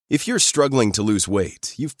If you're struggling to lose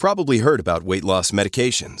weight, you've probably heard about weight loss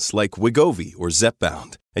medications like Wegovy or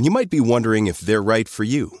Zepbound, and you might be wondering if they're right for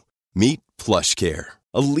you. Meet PlushCare,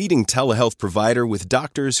 a leading telehealth provider with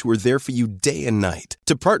doctors who are there for you day and night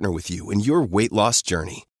to partner with you in your weight loss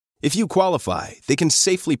journey. If you qualify, they can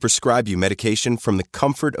safely prescribe you medication from the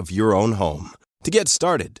comfort of your own home. To get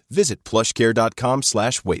started, visit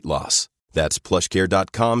plushcare.com/weightloss. That's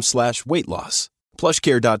plushcare.com/weightloss.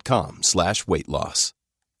 plushcare.com/weightloss.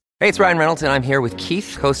 Hey, it's Ryan Reynolds, and I'm here with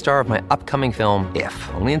Keith, co-star of my upcoming film, If,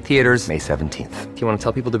 only in theaters May 17th. Do you want to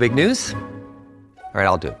tell people the big news? All right,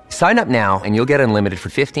 I'll do it. Sign up now and you'll get unlimited for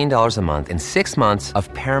 $15 a month and 6 months of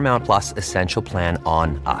Paramount Plus Essential Plan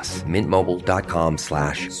on us.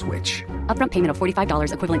 MintMobile.com/switch. Upfront payment of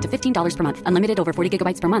 $45 equivalent to $15 per month. Unlimited over 40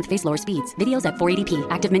 gigabytes per month. Face lower speeds. Videos at 480p.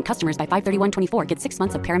 Active Mint customers by 531.24 get 6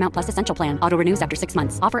 months of Paramount Plus Essential Plan. Auto renews after 6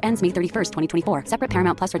 months. Offer ends May 31st, 2024. Separate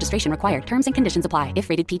Paramount Plus registration required. Terms and conditions apply if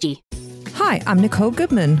rated PG. Hi, I'm Nicole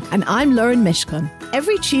Goodman. And I'm Lauren Mishkon.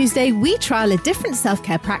 Every Tuesday, we trial a different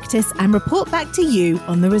self-care practice and report back to you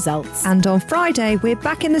on the results. And on Friday, we're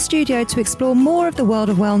back in the studio to explore more of the world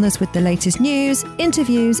of wellness with the latest news,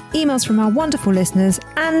 interviews, emails from our wonderful listeners,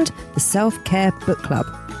 and the Self-Care Book Club.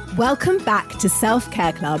 Welcome back to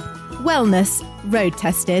Self-Care Club. Wellness, road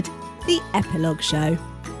tested, the Epilogue Show.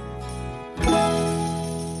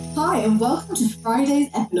 Hi, and welcome to Friday's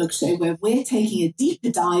Epilogue Show, where we're taking a deeper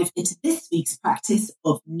dive into this week's practice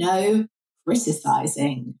of no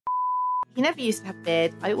criticising. He never used to have a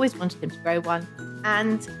beard. I always wanted him to grow one,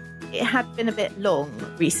 and it had been a bit long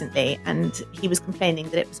recently, and he was complaining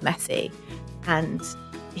that it was messy and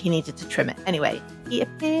he needed to trim it. Anyway, he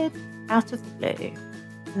appeared out of the blue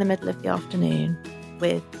in the middle of the afternoon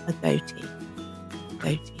with a goatee.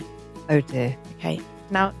 Oh dear. Okay,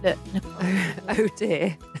 now look, Nicole. Oh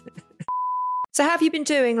dear. So how have you been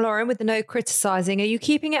doing, Lauren, with the no criticising? Are you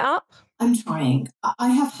keeping it up? I'm trying. I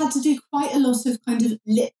have had to do quite a lot of kind of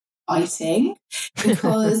lip biting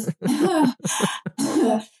because look,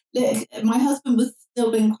 my husband was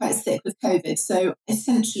still being quite sick with COVID. So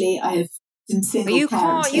essentially I have been single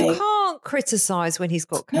parenting. You can't criticise when he's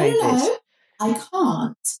got COVID. No, I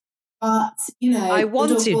can't. But, I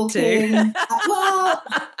wanted to. Well,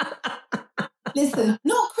 listen,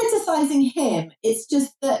 not criticising him. It's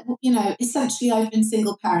just that, essentially I've been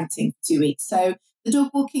single parenting for 2 weeks. So the dog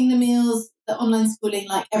walking, the meals, the online schooling,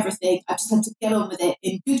 like everything, I just had to get on with it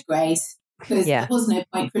in good grace because there was no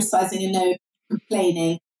point criticising and no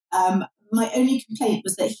complaining. My only complaint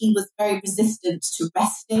was that he was very resistant to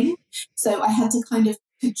resting. So I had to kind of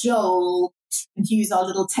cajole and use our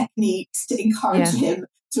little techniques to encourage him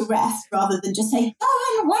to rest rather than just say, go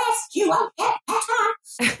and rest, you won't get better.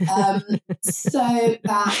 So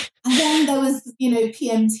that, and then there was,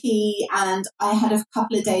 PMT, and I had a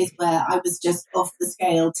couple of days where I was just off the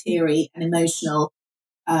scale, teary and emotional.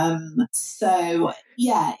 So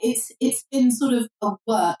yeah, it's been sort of a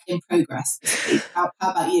work in progress this week. How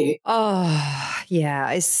about you? Oh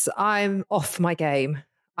yeah, I'm off my game.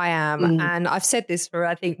 I am. And I've said this for,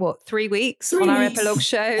 I think, 3 weeks on our epilogue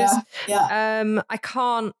shows. Yeah. I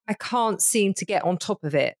can't seem to get on top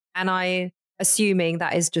of it. And I assuming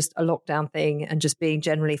that is just a lockdown thing and just being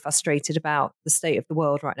generally frustrated about the state of the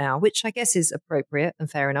world right now, which I guess is appropriate and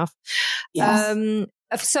fair enough. Yes.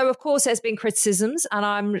 So, of course, there's been criticisms, and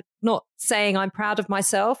I'm not saying I'm proud of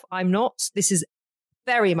myself. I'm not. This is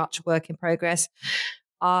very much a work in progress.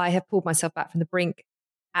 I have pulled myself back from the brink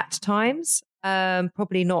at times.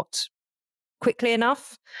 Probably not quickly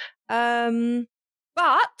enough.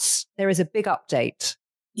 But there is a big update.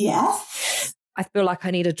 Yes. I feel like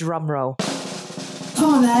I need a drum roll.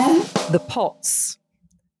 Come on then. The pots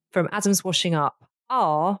from Adam's washing up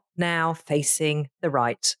are now facing the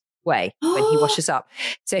right way when he washes up.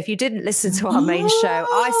 So if you didn't listen to our main show,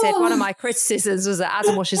 I said one of my criticisms was that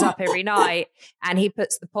Adam washes up every night and he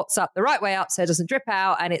puts the pots up the right way up so it doesn't drip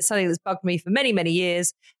out, and it's something that's bugged me for many, many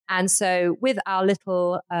years. And so with our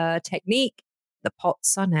little technique, the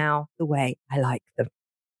pots are now the way I like them.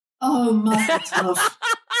 Oh my God.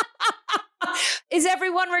 Is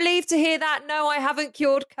everyone relieved to hear that? No, I haven't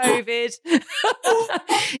cured COVID.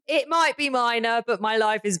 It might be minor, but my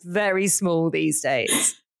life is very small these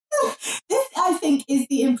days. This, I think, is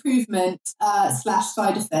the improvement /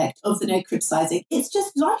 side effect of the no criticising. It's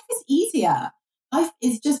just life is easier. Life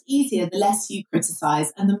is just easier the less you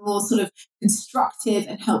criticise and the more sort of constructive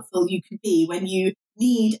and helpful you can be when you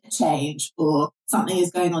need a change or something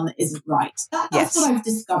is going on that isn't right. That's what I've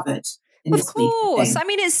discovered. Of course. I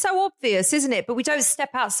mean, it's so obvious, isn't it? But we don't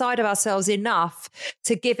step outside of ourselves enough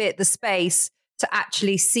to give it the space to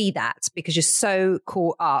actually see that because you're so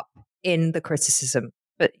caught up in the criticism.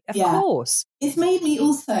 But of course. It's made me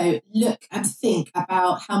also look and think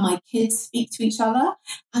about how my kids speak to each other.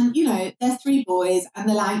 And, you know, they're 3 boys and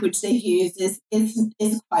the language they use is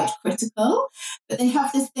quite critical. But they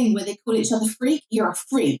have this thing where they call each other freak. You're a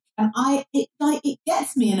freak. And it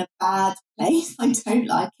gets me in a bad place. I don't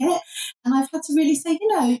like it. And I've had to really say, you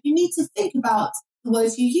know, you need to think about the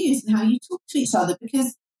words you use and how you talk to each other,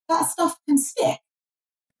 because that stuff can stick.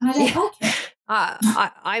 And I don't like it.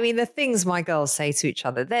 I mean, the things my girls say to each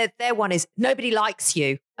other, their one is, nobody likes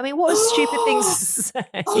you. I mean, what a stupid thing to say.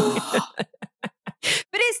 But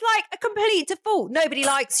it's like a complete default. Nobody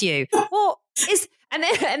likes you. What is, and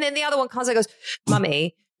then the other one comes and goes,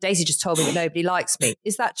 Mummy, Daisy just told me that nobody likes me.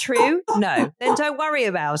 Is that true? No. Then don't worry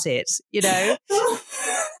about it, you know?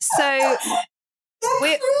 So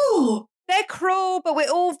they're cruel, but we're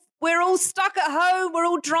all stuck at home. We're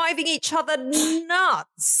all driving each other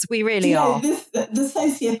nuts. We really are. The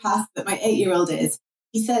sociopath that my 8-year-old is,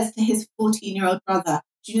 he says to his 14-year-old brother,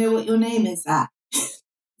 do you know what your name is, Zach?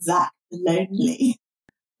 Zach the Lonely.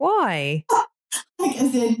 Why? Like,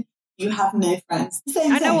 as in, you have no friends.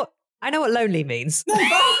 Same thing. I know what lonely means. No, that's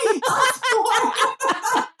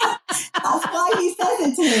why he says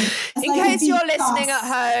it to him. It's in case you're listening at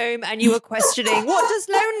home and you were questioning, what does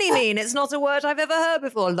lonely mean? It's not a word I've ever heard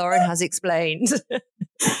before. Lauren has explained. But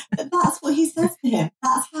that's what he says to him.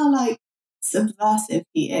 That's how, like, subversive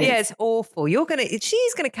he is. Yeah, it's awful.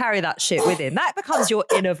 She's gonna carry that shit with him. That becomes your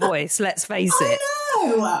inner voice, let's face it.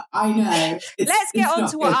 I know. Let's get on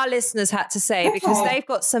to what our listeners had to say, because they've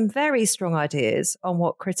got some very strong ideas on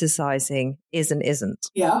what criticising is and isn't.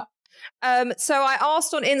 Yeah. So I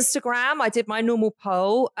asked on Instagram, I did my normal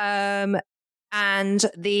poll, and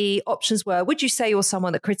the options were, would you say you're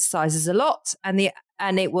someone that criticizes a lot? And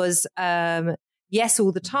it was yes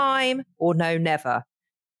all the time, or no, never.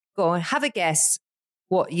 Go on, have a guess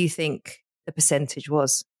what you think the percentage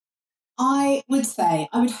was. I would hope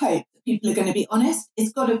that people are going to be honest.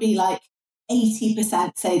 It's got to be like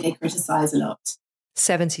 80% say they criticize a lot.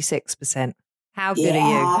 76%. How good are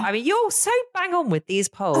you? I mean, you're so bang on with these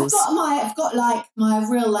polls. I've got my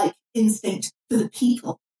real instinct for the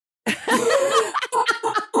people. But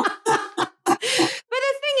the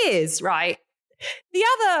thing is, right, the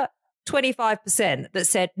other 25% that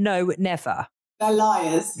said no, never. They're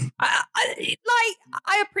liars.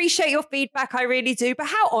 I appreciate your feedback, I really do. But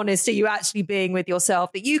how honest are you actually being with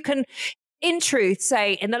yourself that you can, in truth,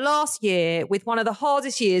 say in the last year, with one of the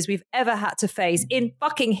hardest years we've ever had to face in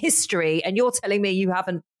fucking history, and you're telling me you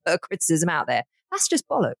haven't put a criticism out there? That's just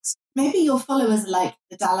bollocks. Maybe your followers are like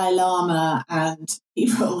the Dalai Lama and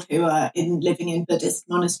people who are living in Buddhist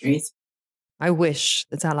monasteries. I wish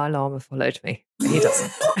the Dalai Lama followed me, but he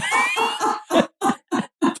doesn't.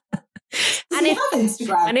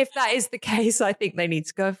 Instagram. And if that is the case, I think they need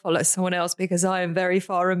to go follow someone else, because I am very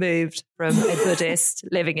far removed from a Buddhist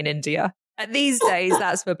living in India. At these days,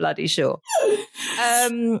 that's for bloody sure.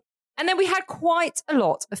 And then we had quite a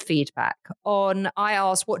lot of feedback on, I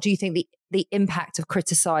asked, what do you think the impact of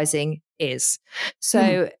criticising is?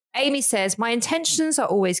 So Amy says, my intentions are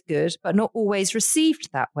always good, but not always received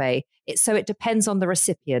that way. So it depends on the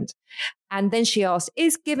recipient. And then she asked,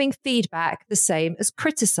 is giving feedback the same as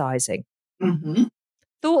criticising? Mm-hmm.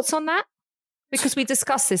 Thoughts on that? Because we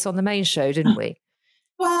discussed this on the main show, didn't we?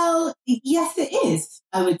 Well, yes, it is,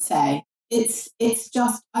 I would say. It's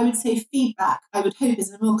just, I would say feedback, I would hope,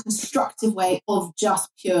 is a more constructive way of just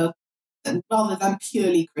rather than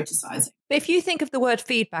purely criticising. But if you think of the word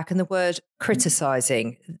feedback and the word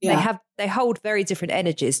criticising, they hold very different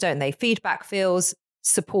energies, don't they? Feedback feels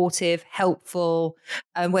supportive, helpful,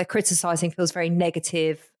 where criticising feels very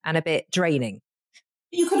negative and a bit draining.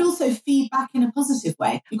 You could also feed back in a positive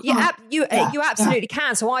way. You absolutely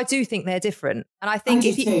can. So I do think they're different, and I think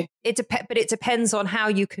but it depends on how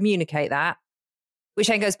you communicate that, which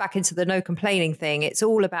then goes back into the no complaining thing. It's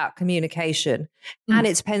all about communication, and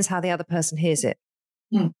it depends how the other person hears it.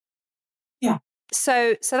 Yeah.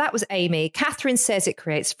 So that was Amy. Catherine says it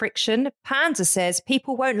creates friction. Panda says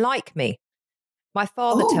people won't like me. My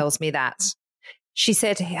father tells me that. She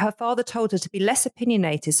said her father told her to be less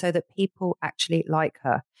opinionated so that people actually like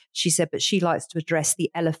her. She said, but she likes to address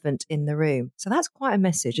the elephant in the room. So that's quite a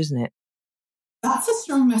message, isn't it? That's a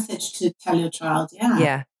strong message to tell your child,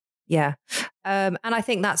 yeah. Yeah. And I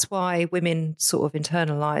think that's why women sort of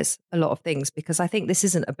internalize a lot of things, because I think this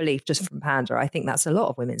isn't a belief just from Panda. I think that's a lot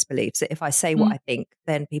of women's beliefs, that if I say what I think,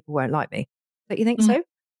 then people won't like me. Don't you think so?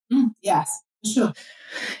 Yes. Sure.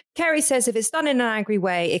 Kerry says if it's done in an angry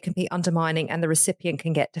way, it can be undermining and the recipient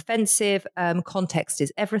can get defensive. Context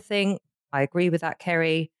is everything. I agree with that,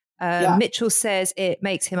 Kerry. Mitchell says it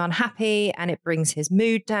makes him unhappy and it brings his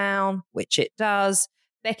mood down, which it does.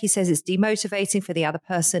 Becky says it's demotivating for the other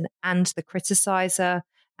person and the criticizer.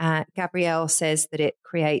 Gabrielle says that it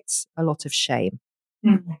creates a lot of shame.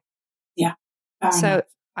 Mm. Yeah. So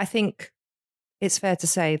I think it's fair to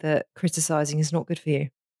say that criticising is not good for you.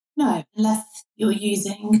 No, unless you're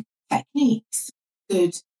using techniques,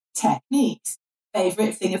 good techniques.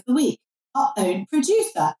 Favourite thing of the week. Our own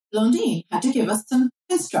producer, Blondine, had to give us some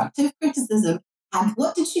constructive criticism. And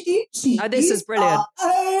what did she do? She used brilliant.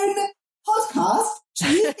 Our own podcast.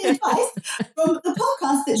 She used the advice from the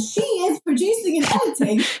podcast that she is producing and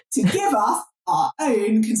editing to give us our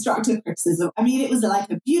own constructive criticism. I mean, it was like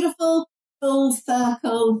a beautiful full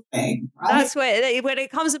circle thing, right? That's where, when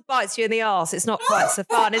it comes and bites you in the arse, it's not quite so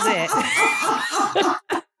fun, is it?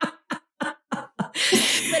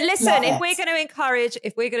 But listen, if we're going to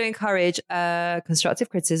encourage constructive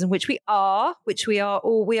criticism, which we are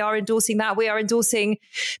endorsing that. We are endorsing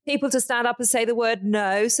people to stand up and say the word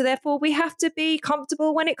no. So therefore, we have to be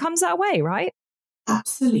comfortable when it comes our way, right?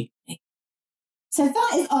 Absolutely. So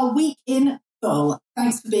that is our week in full.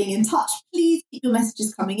 Thanks for being in touch. Please keep your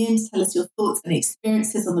messages coming in to tell us your thoughts and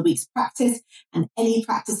experiences on the week's practice and any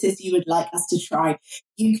practices you would like us to try.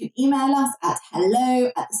 You can email us at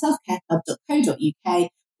hello@theselfcareclub.co.uk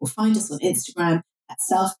or find us on Instagram at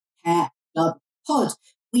selfcareclubpod.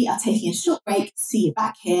 We are taking a short break. See you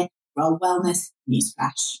back here for our wellness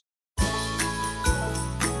newsflash.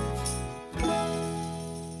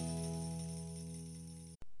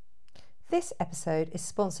 This episode is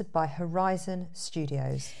sponsored by Horizon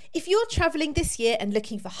Studios. If you're travelling this year and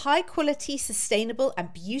looking for high quality, sustainable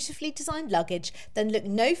and beautifully designed luggage, then look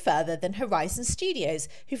no further than Horizon Studios,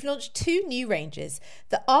 who've launched 2 new ranges.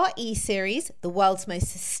 The RE series, the world's most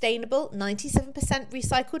sustainable 97%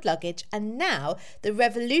 recycled luggage, and now the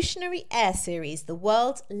revolutionary Air series, the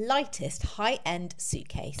world's lightest high-end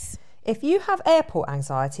suitcase. If you have airport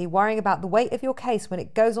anxiety, worrying about the weight of your case when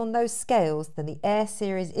it goes on those scales, then the Air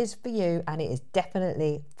series is for you, and it is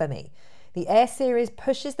definitely for me. The Air series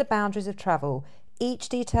pushes the boundaries of travel. Each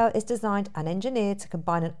detail is designed and engineered to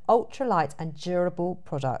combine an ultralight and durable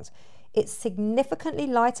product. It's significantly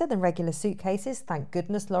lighter than regular suitcases, thank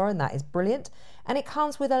goodness, Lauren, that is brilliant. And it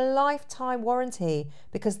comes with a lifetime warranty,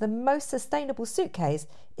 because the most sustainable suitcase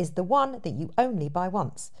is the one that you only buy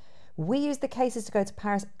once. We used the cases to go to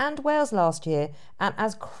Paris and Wales last year, and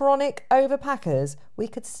as chronic overpackers, we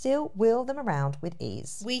could still wheel them around with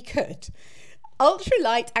ease. We could.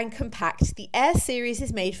 Ultralight and compact, the Air series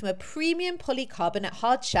is made from a premium polycarbonate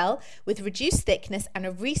hard shell with reduced thickness and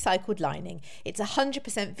a recycled lining. It's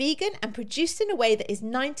 100% vegan and produced in a way that is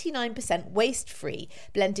 99% waste-free,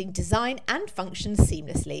 blending design and function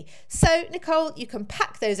seamlessly. So, Nicole, you can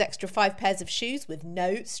pack those extra 5 pairs of shoes with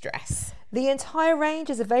no stress. The entire range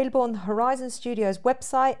is available on the Horizon Studios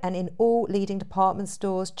website and in all leading department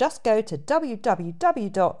stores. Just go to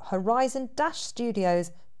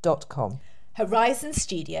www.horizon-studios.com. Horizon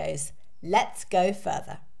Studios. Let's go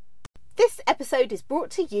further. This episode is brought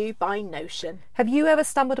to you by Notion. Have you ever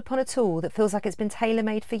stumbled upon a tool that feels like it's been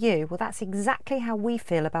tailor-made for you? Well, that's exactly how we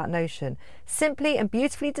feel about Notion. Simply and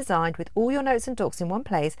beautifully designed with all your notes and docs in one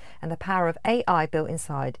place and the power of AI built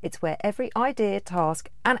inside. It's where every idea, task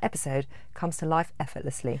and episode comes to life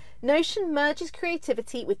effortlessly. Notion merges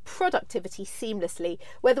creativity with productivity seamlessly.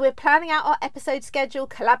 Whether we're planning out our episode schedule,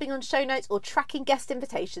 collabing on show notes or tracking guest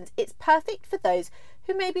invitations, it's perfect for those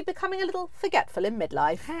who may be becoming a little forgetful in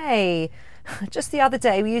midlife. Hey, just the other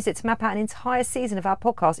day we used it to map out an entire season of our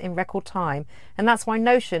podcast in record time, and that's why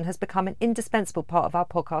Notion has become an indispensable part of our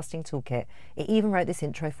podcasting toolkit. It even wrote this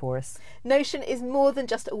intro for us. Notion is more than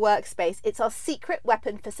just a workspace, it's our secret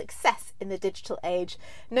weapon for success in the digital age.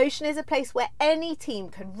 Notion is a place where any team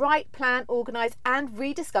can write, plan, organise and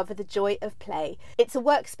rediscover the joy of play. It's a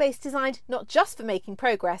workspace designed not just for making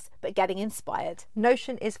progress, but getting inspired.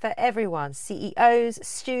 Notion is for everyone, CEOs,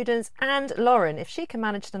 students and Lauren. If she can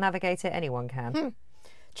manage to navigate it, anyone can.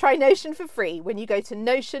 Try Notion for free when you go to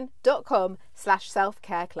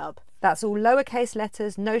notion.com/selfcareclub. That's all lowercase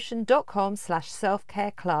letters,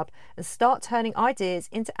 notion.com/selfcareclub, and start turning ideas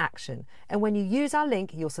into action. And when you use our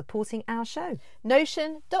link, you're supporting our show.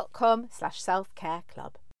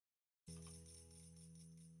 Notion.com/selfcareclub.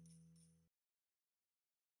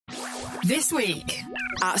 This week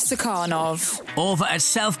at Stakhanov. Over at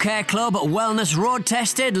Self Care Club, Wellness Road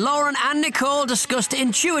Tested, Lauren and Nicole discussed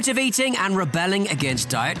intuitive eating and rebelling against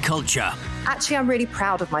diet culture. Actually, I'm really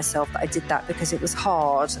proud of myself that I did that, because it was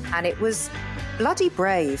hard and it was bloody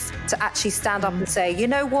brave to actually stand up and say, you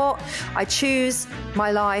know what? I choose my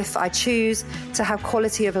life. I choose to have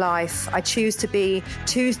quality of life. I choose to be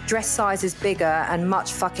 2 dress sizes bigger and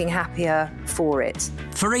much fucking happier for it.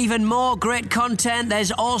 For even more great content,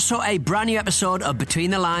 there's also a brand new episode of Between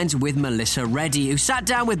the Lines with Melissa Reddy, who sat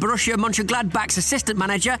down with Borussia Mönchengladbach's assistant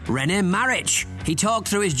manager, René Maric. He talked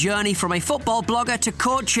through his journey from a football blogger to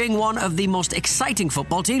coaching one of the most exciting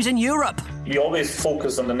football teams in Europe. You always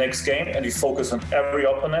focus on the next game and you focus on every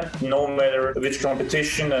opponent, no matter which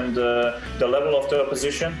competition and the level of the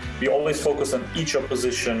opposition. You always focus on each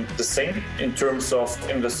opposition the same in terms of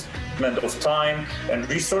investment of time and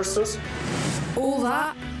resources. All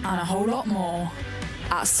that and a whole lot more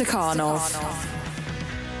at Stakhanov.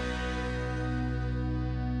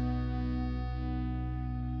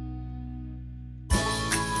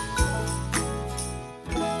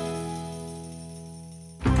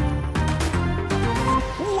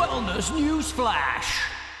 News Flash.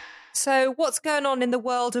 So what's going on in the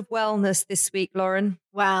world of wellness this week, Lauren?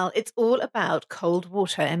 Well, it's all about cold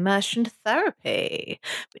water immersion therapy,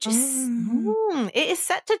 which is it is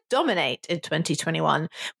set to dominate in 2021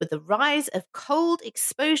 with the rise of cold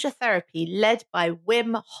exposure therapy led by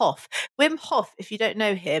Wim Hof. Wim Hof, if you don't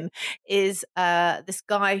know him, is this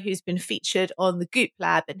guy who's been featured on the Goop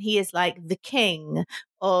Lab, and he is like the king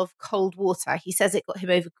of cold water. He says it got him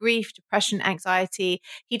over grief, depression, anxiety.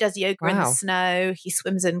 He does yoga in the snow. He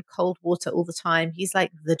swims in cold water all the time. He's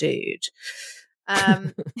like the dude.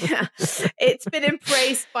 Yeah. It's been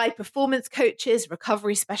embraced by performance coaches,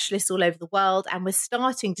 recovery specialists all over the world, and we're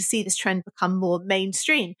starting to see this trend become more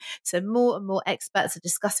mainstream. So more and more experts are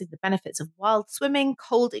discussing the benefits of wild swimming,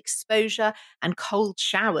 cold exposure, and cold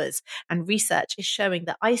showers. And research is showing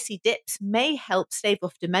that icy dips may help stave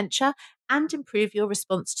off dementia and improve your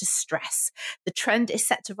response to stress. The trend is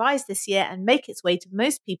set to rise this year and make its way to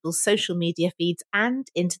most people's social media feeds and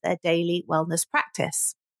into their daily wellness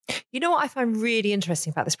practice. You know what I find really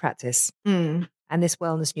interesting about this practice and this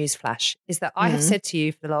wellness news flash is that I have said to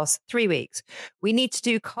you for the last 3 weeks, we need to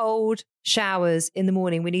do cold showers in the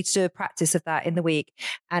morning. We need to do a practice of that in the week.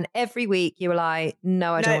 And every week you were like,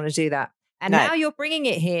 no, I don't want to do that. And now you're bringing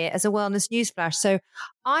it here as a wellness news flash. So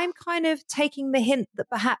I'm kind of taking the hint that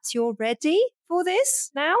perhaps you're ready for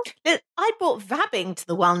this now. I brought vabbing to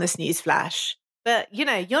the wellness news flash, but you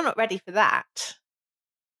know, you're not ready for that.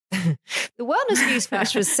 The wellness news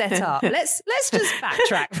flash was set up. Let's just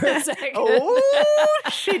backtrack for a second. Oh,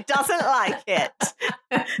 she doesn't like it.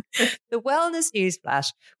 The wellness news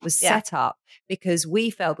flash was set up because we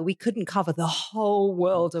felt that we couldn't cover the whole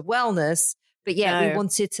world of wellness, but yet we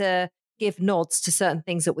wanted to give nods to certain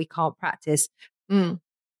things that we can't practice.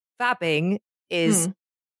 Vabbing is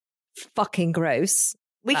fucking gross.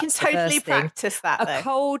 We can totally practice that. A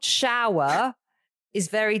cold shower is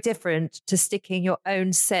very different to sticking your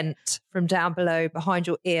own scent from down below behind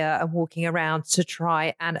your ear and walking around to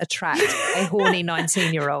try and attract a horny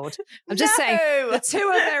 19-year-old. I'm just saying the two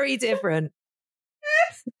are very different.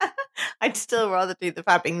 I'd still rather do the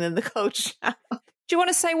vabbing than the cold shower. Do you want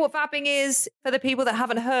to say what vabbing is for the people that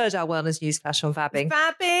haven't heard our wellness news flash on vabbing?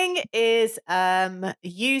 Vabbing is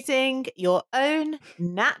using your own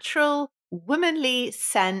natural womanly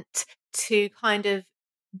scent to kind of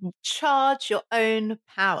charge your own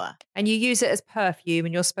power. And you use it as perfume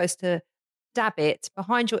and you're supposed to dab it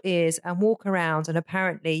behind your ears and walk around, and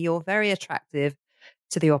apparently you're very attractive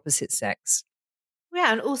to the opposite sex.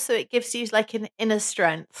 Yeah, and also it gives you like an inner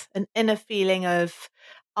strength, an inner feeling of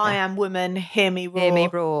I am woman, hear me roar. Hear me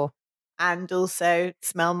roar. And also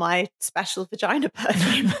smell my special vagina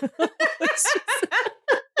perfume.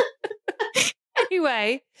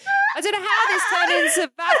 Anyway, I don't know how this turned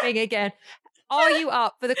into vabbing again. Are you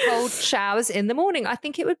up for the cold showers in the morning? I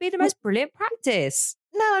think it would be the most brilliant practice.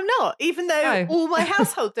 No, I'm not, even though all my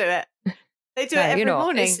household do it. They do it every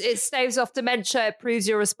morning. It staves off dementia. It proves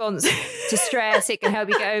your response to stress. It can help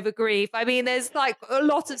you get over grief. I mean, there's like a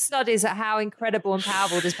lot of studies at how incredible and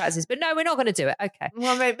powerful this practice is. But no, we're not going to do it. Okay.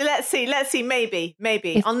 Well, maybe let's see.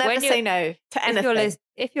 Maybe. I'll never say no to anything.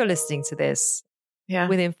 If you're listening to this,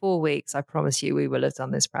 within 4 weeks, I promise you we will have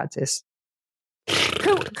done this practice.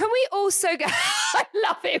 Can we also go? I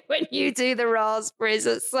love it when you do the raspberries.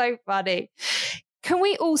 It's so funny. Can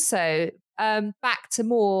we also back to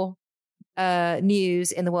more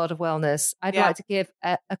news in the world of wellness? I'd like to give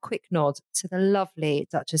a quick nod to the lovely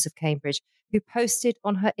Duchess of Cambridge, who posted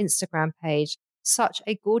on her Instagram page such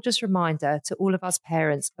a gorgeous reminder to all of us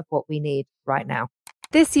parents of what we need right now.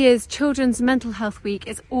 This year's Children's Mental Health Week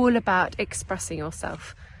is all about expressing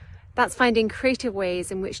yourself. That's finding creative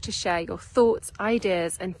ways in which to share your thoughts,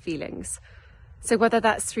 ideas and feelings. So whether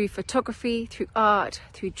that's through photography, through art,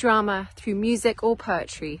 through drama, through music or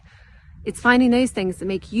poetry, it's finding those things that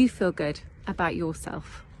make you feel good about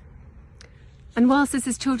yourself. And whilst this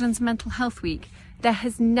is Children's Mental Health Week, there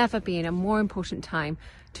has never been a more important time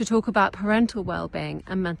to talk about parental well-being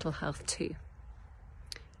and mental health too.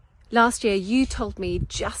 Last year, you told me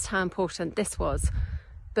just how important this was,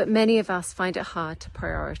 but many of us find it hard to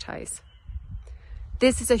prioritise.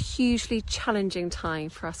 This is a hugely challenging time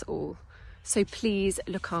for us all, so please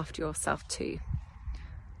look after yourself too.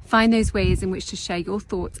 Find those ways in which to share your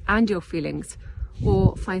thoughts and your feelings,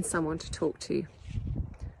 or find someone to talk to.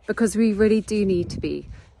 Because we really do need to be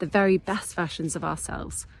the very best versions of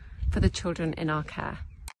ourselves for the children in our care.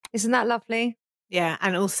 Isn't that lovely? Yeah,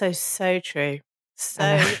 and also so true.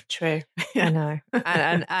 So true. I know.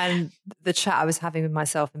 And the chat I was having with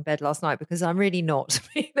myself in bed last night, because I'm really not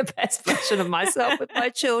being the best version of myself with my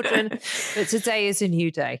children. But today is a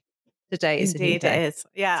new day. Today is a new day. It is.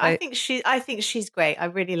 Yeah, so, I think she's great. I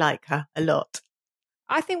really like her a lot.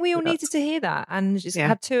 I think we all needed to hear that, and she's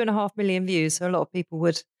had 2.5 million views, so a lot of people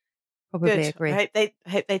would probably agree. I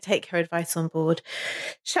hope they take her advice on board.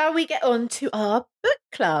 Shall we get on to our book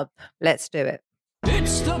club? Let's do it.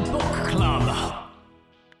 It's the book club.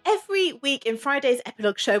 Every week in Friday's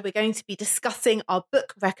epilogue show, we're going to be discussing our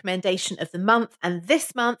book recommendation of the month. And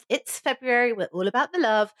this month, it's February. We're all about the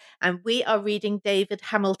love. And we are reading David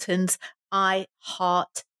Hamilton's I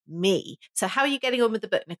Heart Me. So how are you getting on with the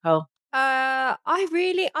book, Nicole? I'm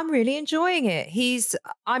really enjoying it.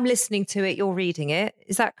 I'm listening to it. You're reading it.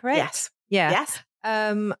 Is that correct? Yes. Yeah.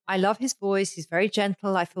 Yes. I love his voice. He's very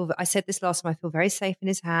gentle. I said this last time, I feel very safe in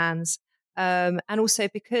his hands. And also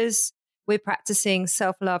because we're practicing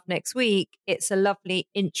self-love next week, it's a lovely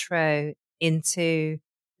intro into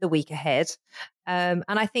the week ahead. And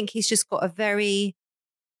I think he's just got a very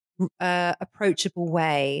approachable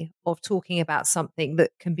way of talking about something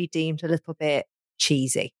that can be deemed a little bit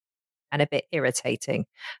cheesy and a bit irritating.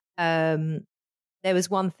 There was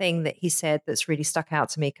one thing that he said that's really stuck out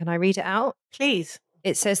to me. Can I read it out? Please.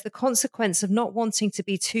 It says, the consequence of not wanting to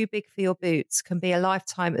be too big for your boots can be a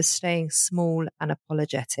lifetime of staying small and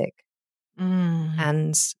apologetic.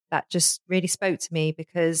 And that just really spoke to me,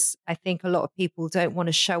 because I think a lot of people don't want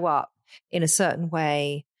to show up in a certain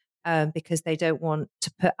way because they don't want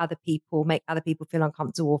to make other people feel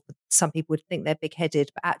uncomfortable. Some people would think they're big-headed,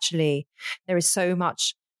 but actually there is so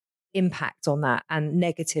much impact on that and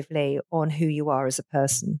negatively on who you are as a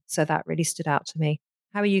person. So that really stood out to me.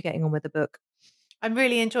 How are you getting on with the book? I'm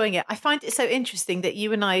really enjoying it. I find it so interesting that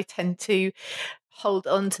you and I tend to hold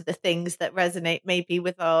on to the things that resonate maybe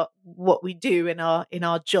with what we do in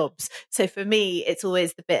our jobs. So for me, it's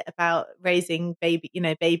always the bit about raising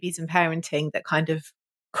babies and parenting that kind of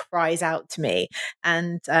cries out to me.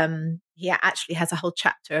 And he actually has a whole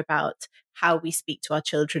chapter about how we speak to our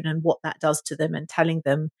children and what that does to them, and telling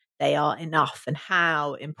them they are enough and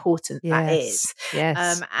how important that is.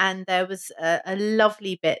 Yes. And there was a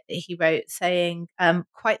lovely bit that he wrote saying,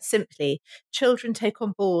 quite simply, children take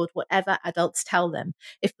on board whatever adults tell them.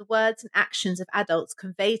 If the words and actions of adults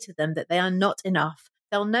convey to them that they are not enough,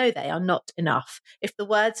 they'll know they are not enough. If the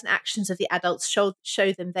words and actions of the adults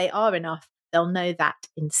show them they are enough, they'll know that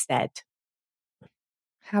instead.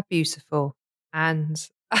 How beautiful. And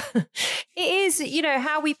it is,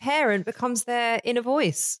 how we parent becomes their inner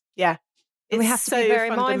voice. Yeah. And we have to be very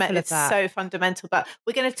mindful of that. It's so fundamental. But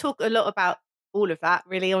we're going to talk a lot about all of that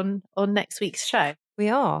really on next week's show. We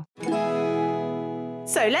are.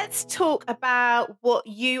 So let's talk about what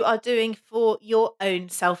you are doing for your own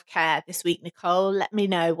self-care this week, Nicole. Let me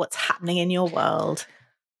know what's happening in your world.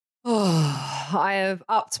 Oh, I have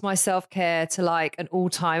upped my self-care to like an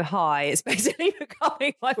all-time high. It's basically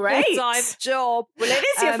becoming my full-time job. Well, it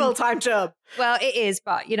is your full-time job. Well, it is,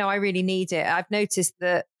 but, I really need it. I've noticed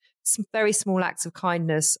that some very small acts of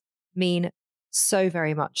kindness mean so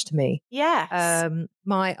very much to me. Yes.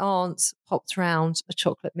 My aunt popped round a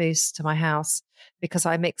chocolate mousse to my house because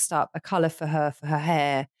I mixed up a colour for her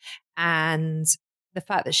hair. And the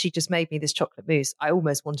fact that she just made me this chocolate mousse, I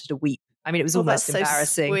almost wanted to weep. I mean, it was almost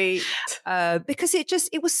embarrassing. So sweet. Because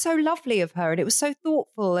it was so lovely of her, and it was so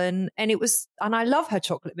thoughtful, and I love her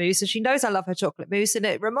chocolate mousse, and she knows I love her chocolate mousse, and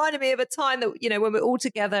it reminded me of a time that, when we're all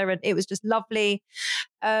together, and it was just lovely.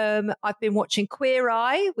 I've been watching Queer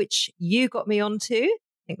Eye, which you got me onto. I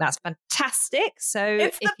think that's fantastic. So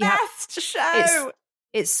it's the best show.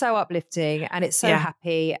 It's so uplifting, and it's so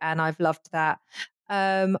happy, and I've loved that.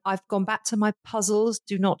 I've gone back to my puzzles.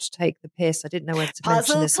 Do not take the piss. I didn't know whether to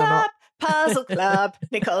mention this or not. Puzzle Club.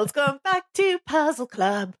 Nicole's gone back to Puzzle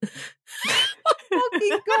Club.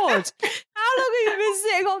 fucking God. How long have you been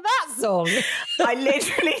sitting on that song? I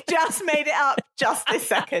literally just made it up just this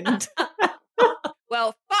second.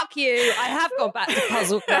 Well, fuck you. I have gone back to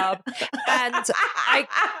Puzzle Club, and I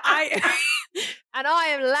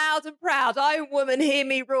am loud and proud. I woman, hear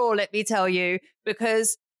me roar, let me tell you,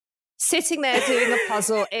 because sitting there doing a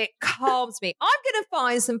puzzle, it calms me. I'm going to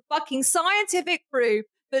find some fucking scientific proof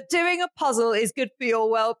that doing a puzzle is good for your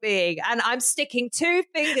well-being, and I'm sticking 2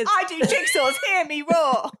 fingers. I do jigsaws, hear me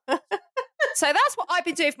roar. So that's what I've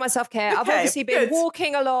been doing for my self-care. I've obviously been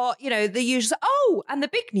walking a lot, you know, the usual. Oh, and the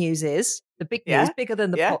big news is, bigger than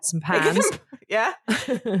the pots and pans.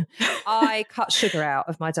 I cut sugar out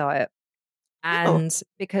of my diet. And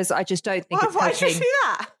because I just don't think it's why helping. did you do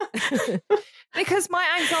that? Because my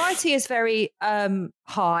anxiety is very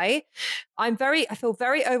high. I feel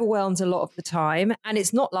very overwhelmed a lot of the time, and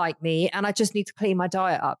it's not like me. And I just need to clean my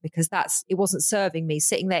diet up because it wasn't serving me.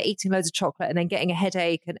 Sitting there eating loads of chocolate and then getting a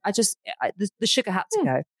headache, and the sugar had to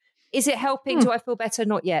go. Is it helping? Do I feel better?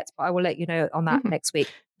 Not yet, but I will let you know on that next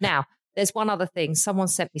week. Now, there's one other thing. Someone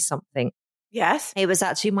sent me something. Yes, it was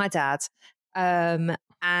actually my dad.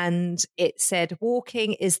 And it said,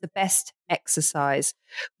 walking is the best exercise.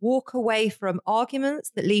 Walk away from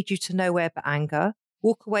arguments that lead you to nowhere but anger.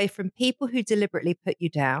 Walk away from people who deliberately put you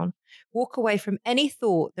down. Walk away from any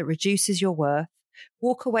thought that reduces your worth.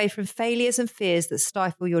 Walk away from failures and fears that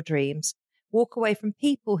stifle your dreams. Walk away from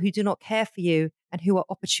people who do not care for you and who are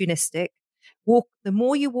opportunistic. The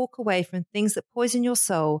more you walk away from things that poison your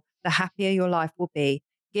soul, the happier your life will be.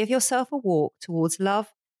 Give yourself a walk towards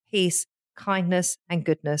love, peace, kindness and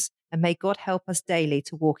goodness, and may God help us daily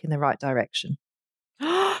to walk in the right direction.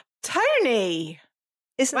 Tony!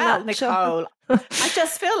 Isn't that Nicole? I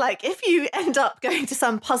just feel like if you end up going to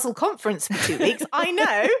some puzzle conference for 2 weeks, I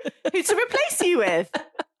know who to replace you with.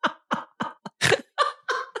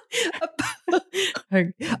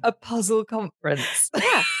 A puzzle conference.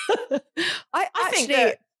 Yeah. I think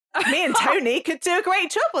that me and Tony could do a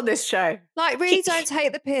great job on this show. Like, really don't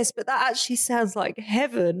take the piss, but that actually sounds like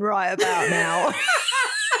heaven right about now.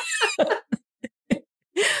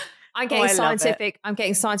 I'm getting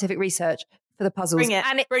scientific research for the puzzles. Bring it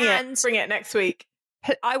next week.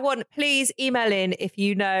 Please email in if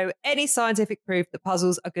you know any scientific proof that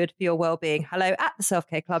puzzles are good for your well-being.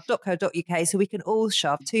 hello@theselfcareclub.co.uk so we can all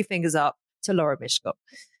shove 2 fingers up to Laura Mishcon.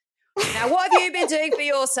 Now, what have you been doing for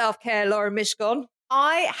your self-care, Laura Mishcon?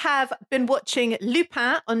 I have been watching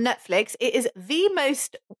Lupin on Netflix. It is the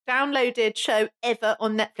most downloaded show ever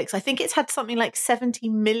on Netflix. I think it's had something like 70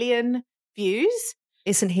 million views.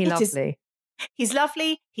 Isn't he lovely? He's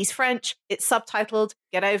lovely. He's French. It's subtitled.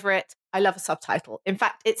 Get over it. I love a subtitle. In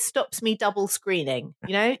fact, it stops me double screening.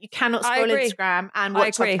 You know, you cannot scroll Instagram and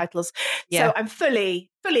watch subtitles. Yeah. So I'm fully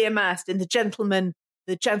immersed in the gentleman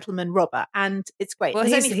robber, and it's great. Well,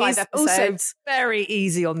 there's only 5 episodes. Also very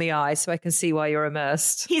easy on the eye, so I can see why you're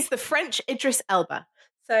immersed. He's the French Idris Elba.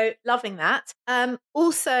 So loving that.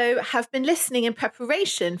 Also have been listening in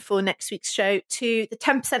preparation for next week's show to the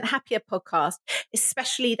 10% Happier podcast,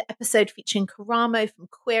 especially the episode featuring Karamo from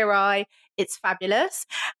Queer Eye. It's fabulous.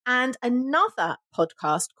 And another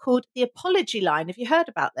podcast called The Apology Line. Have you heard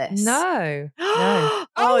about this? No. Oh,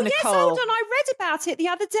 Nicole. Yes, hold on. I read about it the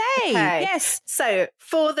other day. Okay. Yes. So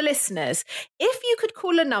for the listeners, if you could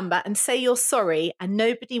call a number and say you're sorry and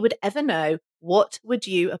nobody would ever know, what would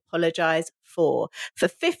you apologize for? For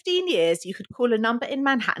 15 years, you could call a number in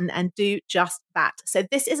Manhattan and do just that. So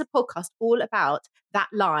this is a podcast all about that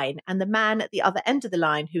line and the man at the other end of the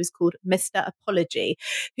line who is called Mr. Apology,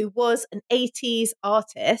 who was an 80s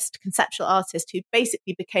artist, conceptual artist, who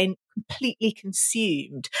basically became completely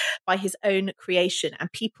consumed by his own creation.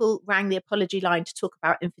 And people rang the apology line to talk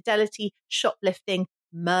about infidelity, shoplifting,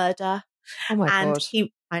 murder. Oh my God.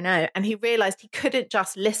 And he realized he couldn't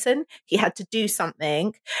just listen. He had to do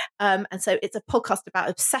something. And so it's a podcast about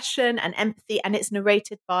obsession and empathy, and it's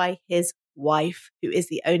narrated by his wife, who is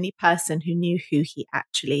the only person who knew who he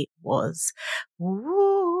actually was.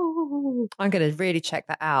 Ooh. I'm going to really check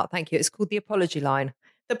that out. Thank you. It's called The Apology Line.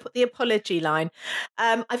 The Apology Line.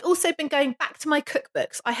 I've also been going back to my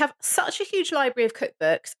cookbooks. I have such a huge library of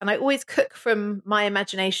cookbooks, and I always cook from my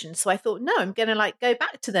imagination. So I thought, no, I'm going to go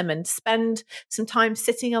back to them and spend some time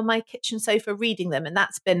sitting on my kitchen sofa reading them. And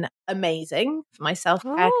that's been amazing for my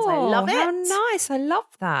self-care because I love it. How nice. I love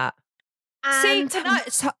that. And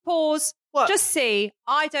pause. What? Just see,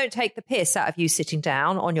 I don't take the piss out of you sitting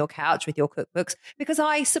down on your couch with your cookbooks because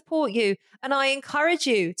I support you and I encourage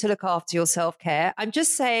you to look after your self-care. I'm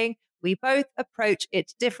just saying we both approach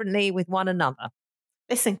it differently with one another.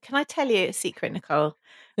 Listen, can I tell you a secret, Nicole?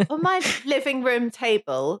 On my living room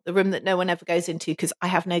table, the room that no one ever goes into because I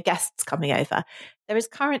have no guests coming over, there is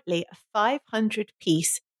currently a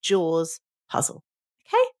 500-piece Jaws puzzle.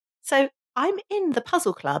 Okay? So I'm in the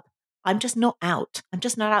puzzle club. I'm just not out. I'm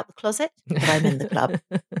just not out the closet, but I'm in the club.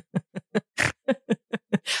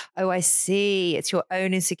 Oh, I see. It's your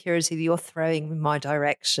own insecurity that you're throwing in my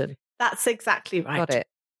direction. That's exactly right.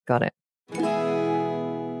 Got it.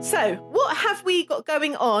 So what have we got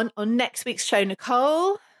going on next week's show,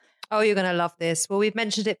 Nicole? Oh, you're going to love this. Well, we've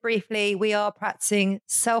mentioned it briefly. We are practicing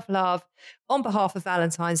self-love on behalf of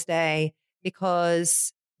Valentine's Day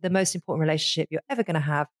because the most important relationship you're ever going to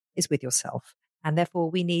have is with yourself. And therefore,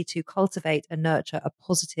 we need to cultivate and nurture a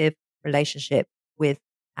positive relationship with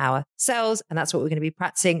ourselves. And that's what we're going to be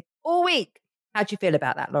practicing all week. How do you feel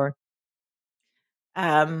about that, Lauren?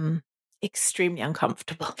 Extremely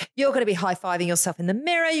uncomfortable. You're going to be high-fiving yourself in the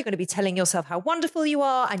mirror. You're going to be telling yourself how wonderful you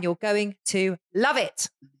are, and you're going to love it.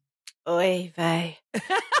 Oy vey.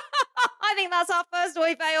 I think that's our first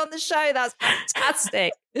oy vey on the show. That's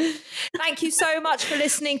fantastic. Thank you so much for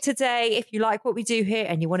listening today. If you like what we do here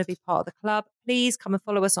and you want to be part of the club, please come and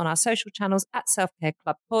follow us on our social channels at Self-Care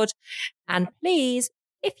Club Pod. And please,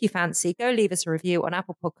 if you fancy, go leave us a review on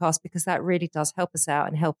Apple Podcasts because that really does help us out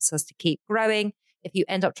and helps us to keep growing. If you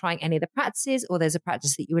end up trying any of the practices or there's a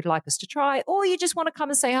practice that you would like us to try, or you just want to come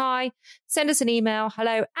and say hi, send us an email,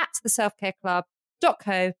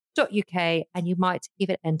 hello@theselfcareclub.co.uk, and you might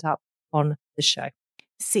even end up on the show.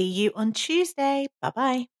 See you on Tuesday.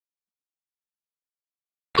 Bye-bye.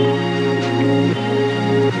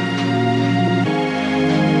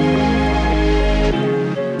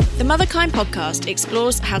 The Motherkind podcast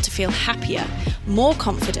explores how to feel happier, more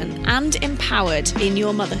confident and empowered in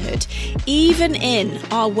your motherhood, even in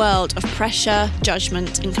our world of pressure,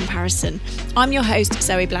 judgment and comparison. I'm your host,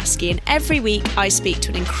 Zoe Blaskey, and every week I speak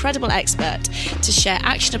to an incredible expert to share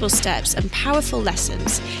actionable steps and powerful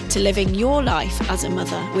lessons to living your life as a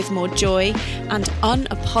mother with more joy and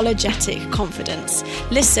unapologetic confidence.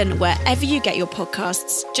 Listen wherever you get your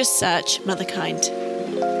podcasts. Just search Motherkind.